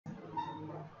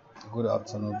Good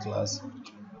afternoon, class.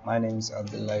 My name is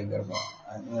Abdullahi Garba.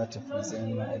 I'm here to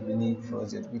present my mini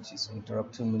project, which is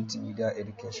Interactive Multimedia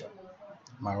Education.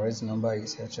 My reg number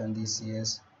is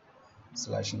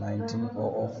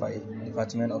HNDCS/19005,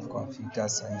 Department of Computer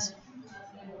Science.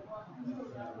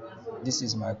 This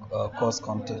is my course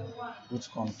content, which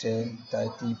contain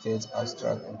title, page,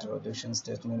 abstract, introduction,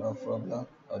 statement of problem,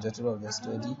 objective of the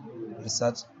study,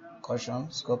 research, caution,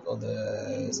 scope of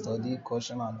the study,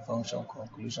 caution and function,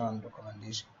 conclusion and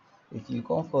recommendation. If you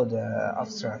come for the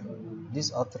abstract,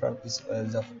 this abstract is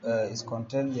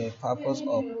contain the purpose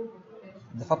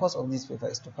of this paper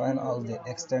is to find out the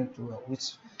extent to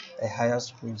which a higher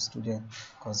school student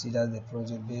considers the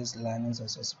project-based learning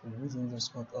successful within the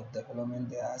scope of development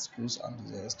their skills and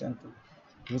the extent to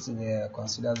which they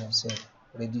consider themselves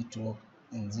ready to work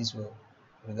in this way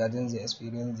regarding the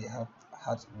experience they have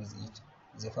had with it.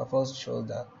 The paper shows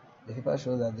that the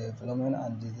development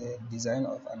and the design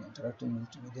of an interactive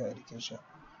multimedia education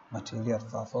material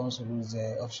performs through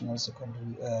the optional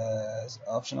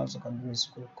secondary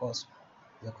school course.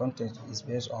 The content is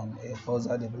based on a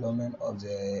further development of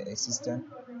the existing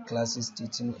classes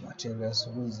teaching materials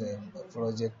through the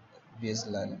project-based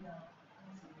learning.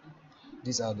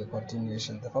 These are the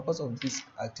continuation. The purpose of this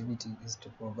activity is to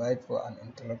provide for an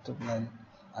interactive learning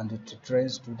and to train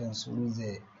students through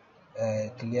the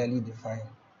clearly defined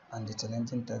and the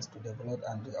challenging tasks to develop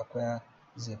and to acquire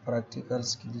the practical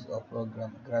skills of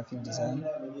program, graphic design,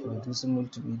 producing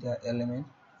multimedia element,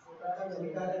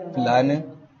 planning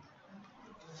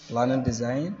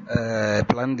design,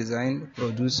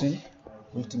 producing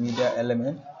multimedia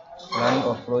element, planning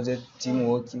of project, team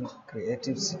working,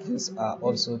 creative skills are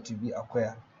also to be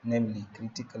acquired, namely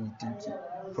critical thinking,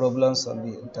 problem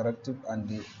solving, interactive and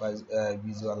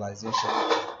visualization.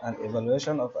 An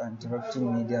evaluation of an interactive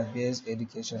media-based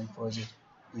education project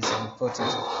is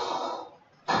important.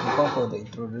 We come for the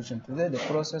introduction. Today, the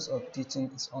process of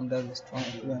teaching is under the strong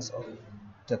influence of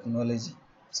technology.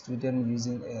 Students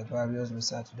using various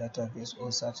research database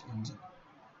or search engine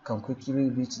can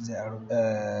quickly reach their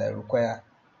required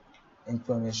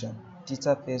information.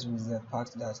 Teacher faced with the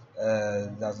fact that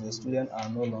the students are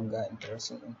no longer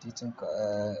interested in teaching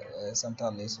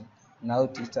center lesson. Now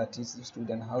teacher teaches the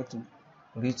student how to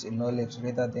reach knowledge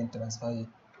rather than transfer it.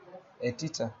 A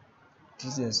teacher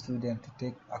teaches the student to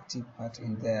take active part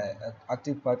in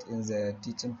the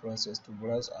teaching process, to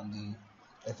browse and the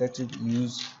effective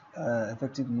use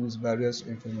various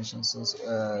information source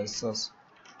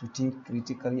to think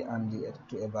critically and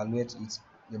to evaluate it.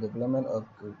 The development of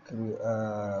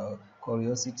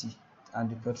curiosity and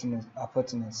the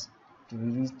pertinence to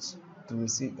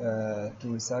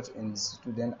research in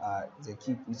student are the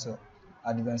key feature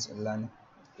advance in learning.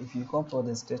 If you come for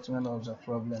the statement of the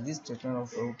problem, this statement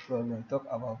of the problem talk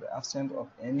about the absence of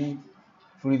any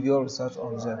previous research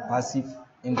on the passive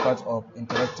impact of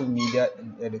interactive media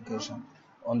in education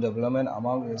on development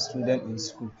among the students in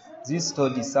school. This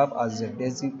study serves as the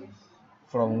basis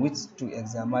from which to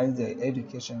examine the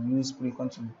education use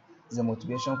frequently, the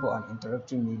motivation for an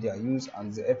interactive media use,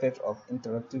 and the effect of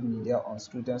interactive media on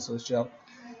student social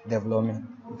development.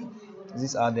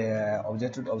 These are the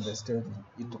objectives of the study.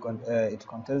 It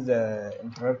contains the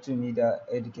interactive media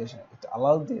education. It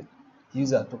allows the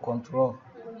user to control,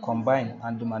 combine,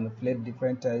 and manipulate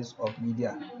different types of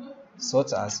media,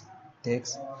 such as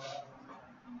text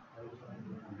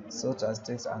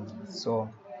and so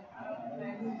on.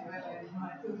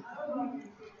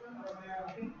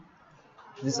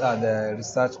 These are the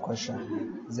research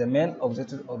questions. The main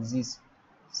objective of this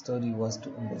study was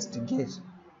to investigate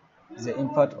the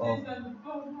impact of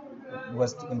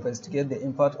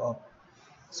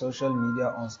social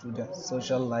media on students'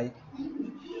 social life.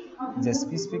 The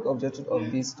specific objective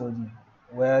of this study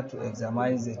were to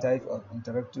examine the type of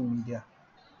interactive media.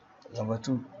 Number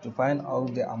 2, to find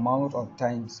out the amount of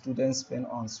time students spend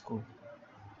on school.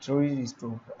 3 is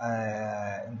to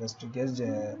investigate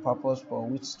the purpose for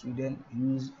which students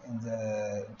use in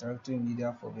the interactive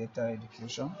media for better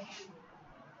education,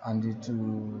 and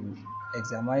to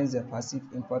examine the passive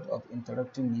impact of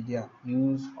interactive media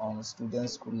use on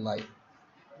students' school life.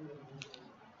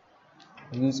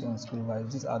 These are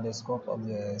the scope of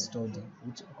the study,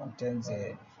 which contains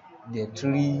the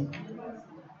 3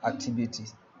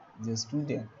 activities. The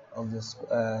student of the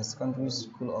secondary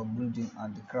school of building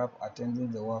and craft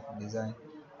attending the work design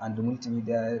and the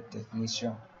multimedia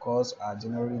technician course are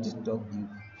generally taught in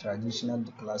traditional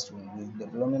classroom with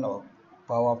development of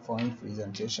PowerPoint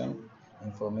presentation,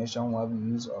 information web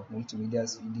use of multimedia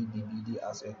CD, DVD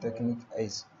as a technique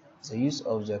aids. The use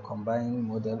of the combined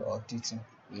model of teaching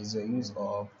is the use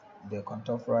of the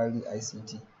contemporary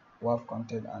ICT. WAV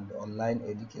content and online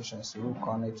education through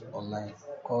Connect Online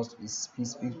course is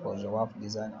specific for the WAV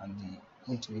design and the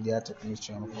multimedia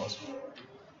technician course.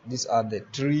 These are the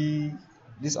three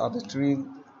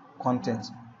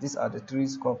contents. These are the three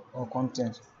scope or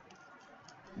content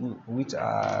which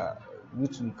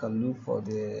we can look for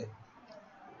the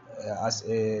as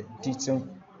a teaching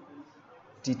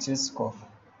scope.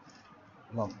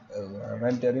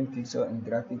 Rendering picture in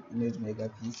graphic image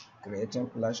megapixels, creating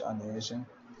flash animation,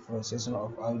 processing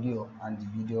of audio and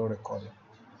video recording.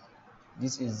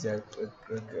 This is the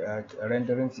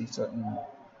rendering picture in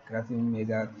graphic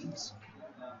megapixels.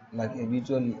 Like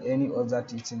visually any other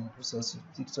teaching resource,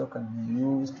 picture can be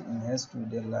used to enhance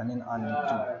student learning and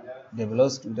to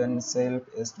develop student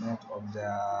self-estimate of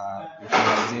their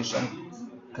visualization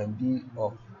can be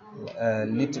of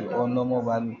little or normal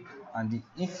value, and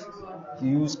if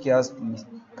used carelessly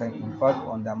can in fact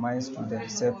undermine student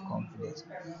self-confidence.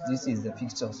 This is the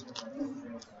pictures.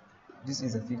 This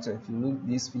is a picture. If you look at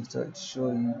this picture, it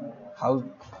shows you how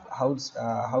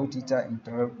teacher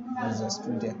interact with the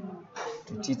student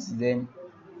to teach them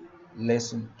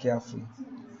lesson carefully.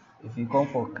 If you come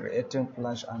for creating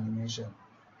flash animation,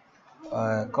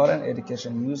 current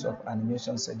education use of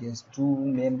animation suggests two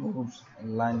main rules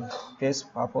in learning.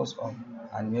 First purpose of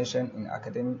animation in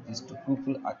academic is to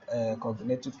fulfill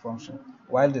cognitive function,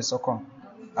 while the second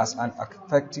as an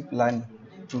effective learning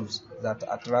tools that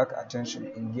attract attention,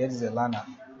 engage the learner,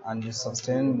 and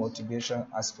sustain motivation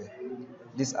aspect.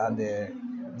 These are the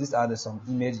some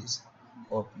images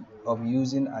of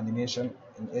using animation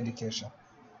in education.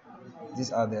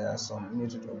 These are some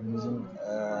images of using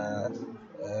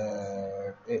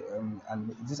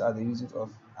and these are the uses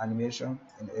of animation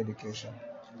in education.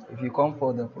 If you come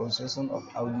for the processing of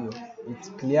audio, it's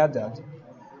clear that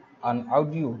an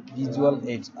audio visual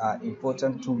aids are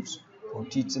important tools for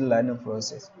teaching learning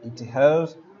process. It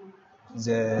helps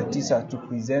the teacher to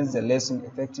present the lesson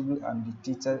effectively, and the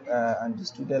teacher and the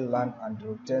student learn and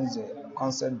retain the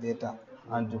concept better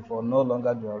and for no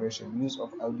longer duration. Use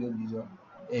of audio visual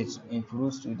aids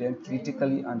improves student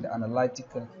critically and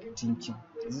analytical thinking.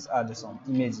 These are some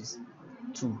images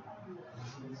too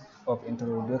of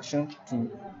introduction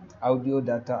to audio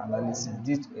data analysis.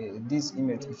 This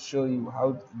image will show you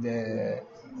how the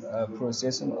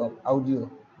processing of audio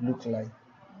look like.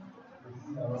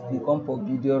 You come for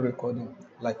video recording,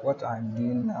 like what I'm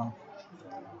doing now.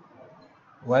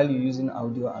 While using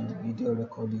audio and video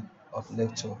recording of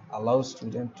lecture allows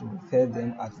students to refer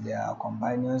them at their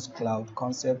convenience. Cloud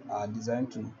concepts are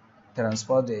designed to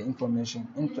transfer the information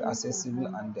into accessible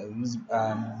and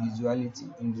visuality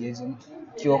engaging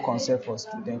pure concept for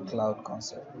student. Cloud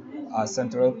concept are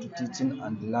central to teaching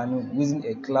and learning using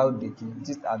a cloud data.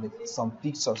 These are some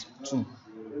pictures too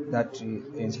that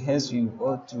enhance you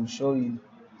or to show you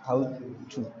how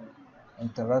to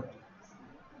interact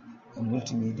in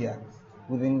multimedia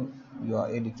within your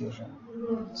education.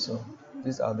 So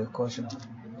these are the cautions.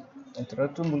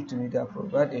 Interactive multimedia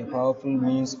provide a powerful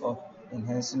means of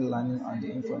enhancing learning and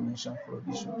information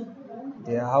provision.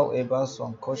 There are, however,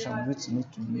 some cautions which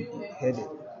need to be headed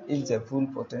if the full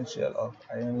potential of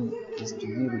IM is to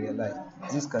be realized.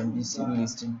 This can be seen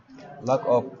listing lack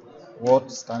of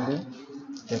word standing,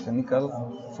 technical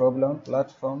problem,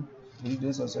 platform,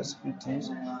 building successful teams,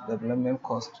 development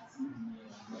cost.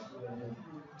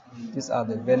 These are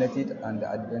the benefits and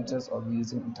the advantages of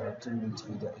using interactive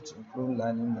multimedia. It improves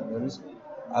learning memories,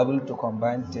 able to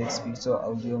combine text, picture,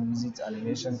 audio, music,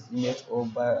 animation, image, or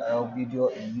video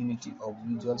in unity of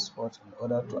visual support in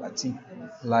order to achieve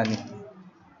learning.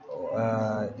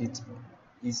 It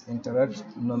is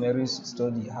interactive. Numerous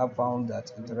studies have found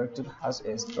that interactive has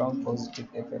a strong positive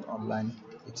effect on learning.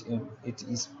 It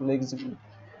is flexible.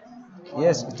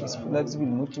 Yes, it is flexible.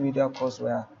 Multimedia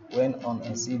courseware when on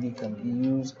a CD can be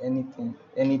used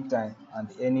anytime and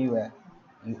anywhere.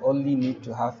 You only need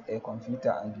to have a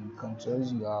computer and you can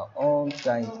choose your own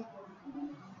time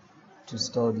to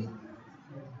study.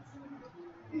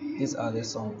 These are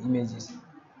some images.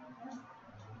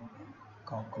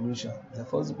 Conclusion. The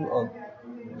possibility of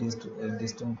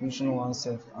distinguishing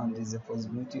oneself and the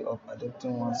possibility of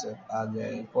adapting oneself are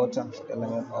the important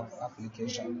element of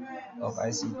application of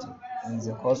ICT. In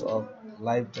the course of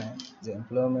lifetime, the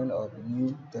employment of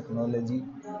new technology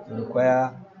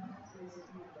require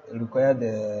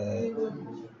the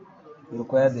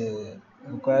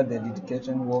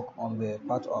dedicated work on the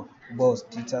part of both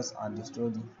teachers and the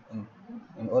students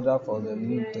in order for the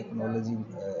new technology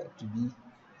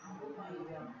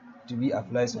to be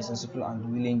applied successfully and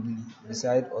willingly.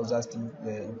 Besides other things,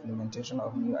 the implementation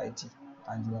of new IT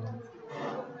and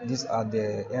these are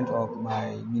the end of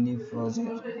my mini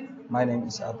project. My name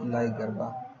is Abdullahi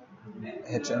Garba.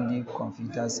 HND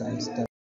Computer Science.